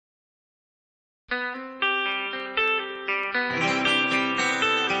Hi,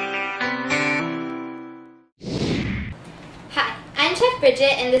 I'm Chef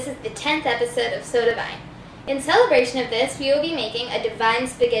Bridget, and this is the 10th episode of So Divine. In celebration of this, we will be making a divine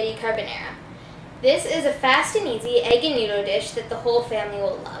spaghetti carbonara. This is a fast and easy egg and noodle dish that the whole family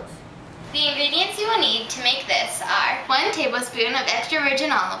will love. The ingredients you will need to make this are 1 tablespoon of extra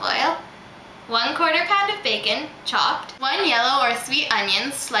virgin olive oil, 1/4 pound of bacon, chopped, 1 yellow or sweet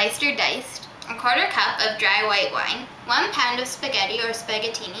onion, sliced or diced, 1/4 cup of dry white wine, 1 pound of spaghetti or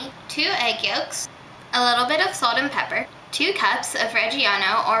spaghettini, 2 egg yolks, a little bit of salt and pepper, 2 cups of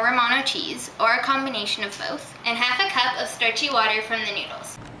Reggiano or Romano cheese, or a combination of both, and half a cup of starchy water from the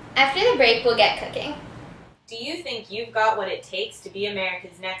noodles. After the break, we'll get cooking. Do you think you've got what it takes to be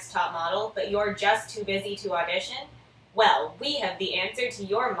America's Next Top Model, but you're just too busy to audition? Well, we have the answer to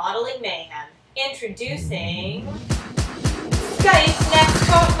your modeling mayhem. Introducing Skype's Next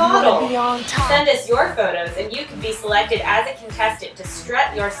Top Model. Send us your photos and you can be selected as a contestant to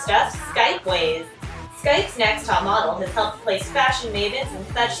strut your stuff Skype ways. Skype's Next Top Model has helped place fashion mavens in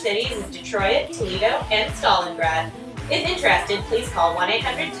such cities as Detroit, Toledo, and Stalingrad. If interested, please call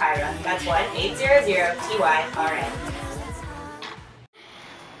 1-800-TYRA. That's 1-800-TYRA.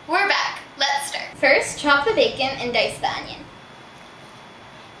 We're back. Let's start. First, chop the bacon and dice the onion.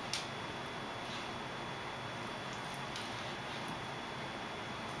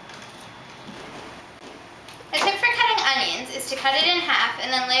 A tip for cutting onions is to cut it in half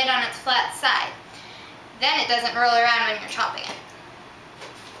and then lay it on its flat side. Then it doesn't roll around when you're chopping it.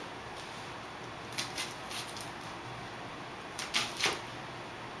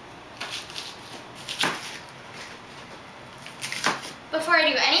 Before I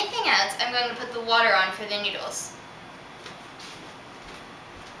do anything else, I'm going to put the water on for the noodles.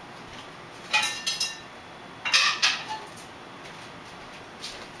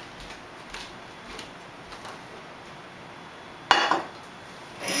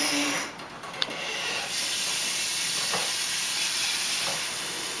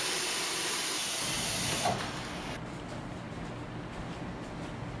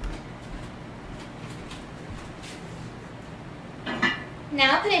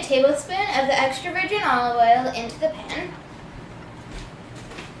 Now put a tablespoon of the extra virgin olive oil into the pan.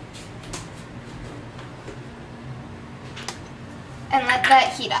 And let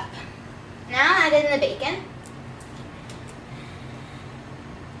that heat up. Now add in the bacon.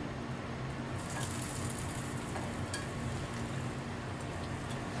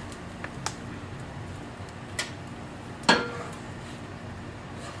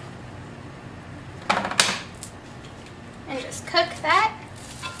 And just cook that.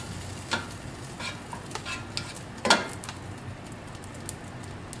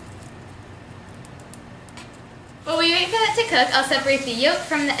 While we wait for that to cook, I'll separate the yolk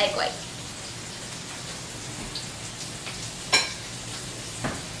from the egg white.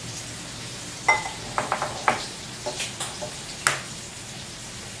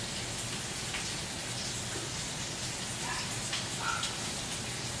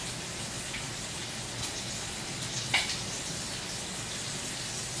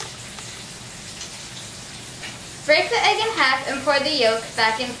 Break the egg in half and pour the yolk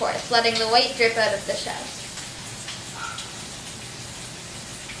back and forth, letting the white drip out of the shell.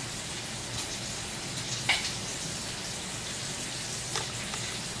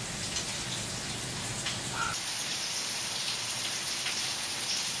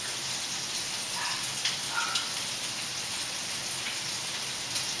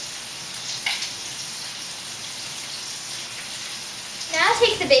 Now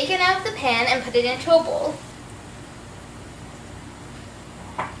take the bacon out of the pan and put it into a bowl.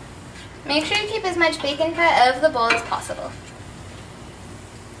 Make sure you keep as much bacon fat out of the bowl as possible.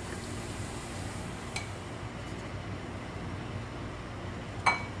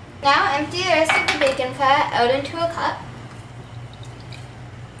 Now empty the rest of the bacon fat out into a cup.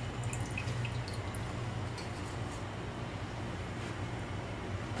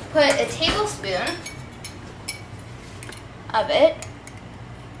 Put a tablespoon of it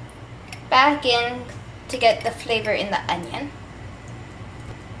back in to get the flavor in the onion.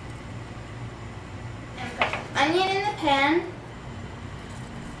 And put the onion in the pan.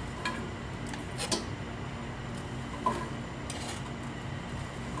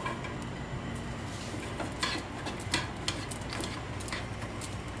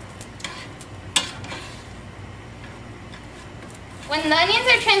 When the onions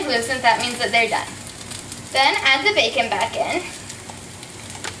are translucent, that means that they're done. Then add the bacon back in.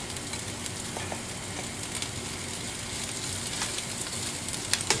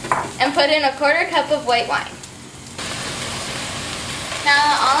 And put in a 1/4 cup of white wine.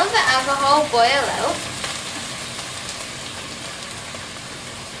 Now all of the alcohol boil out.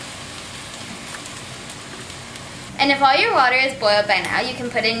 And if all your water is boiled by now, you can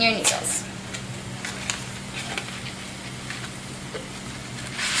put in your noodles.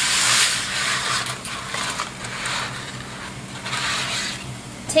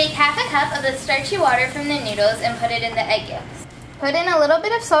 Take half a cup of the starchy water from the noodles and put it in the egg yolks. Put in a little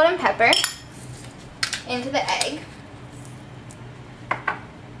bit of salt and pepper into the egg.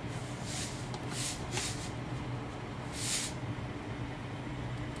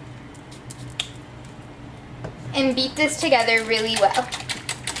 And beat this together really well.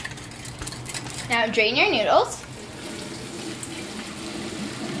 Now drain your noodles.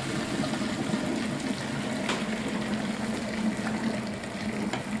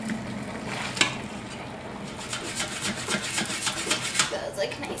 Those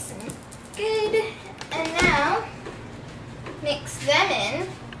look nice and good. And now mix them in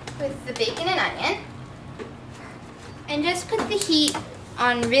with the bacon and onion. And just put the heat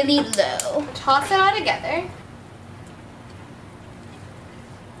on really low. Toss it all together.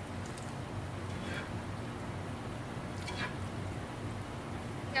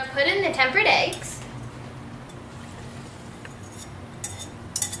 Now put in the tempered eggs.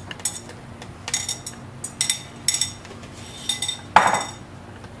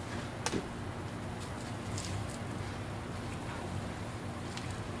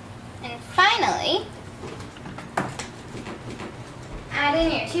 And finally, add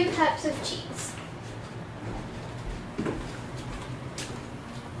in your 2 cups of cheese.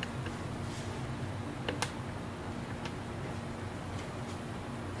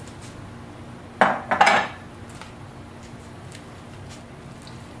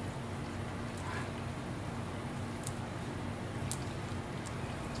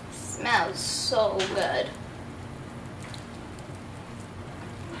 Smells so good.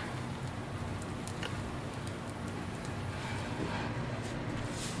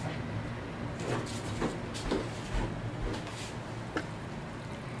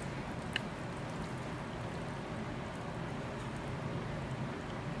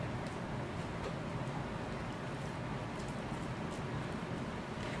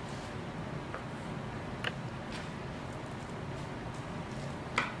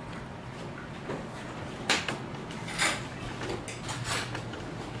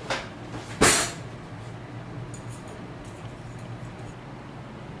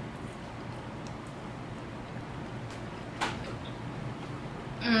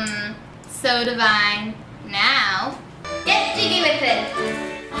 So divine. Now, get jiggy with it.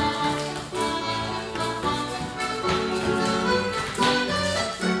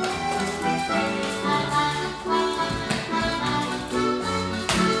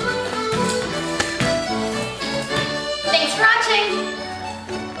 Thanks for watching.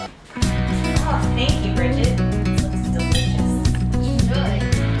 Oh, thank you, Bridget. This looks delicious. Enjoy.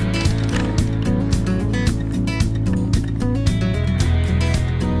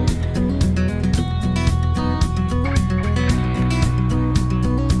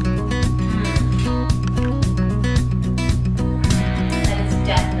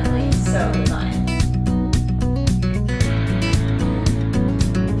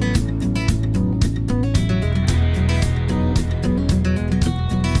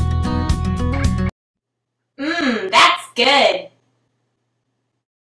 That's good.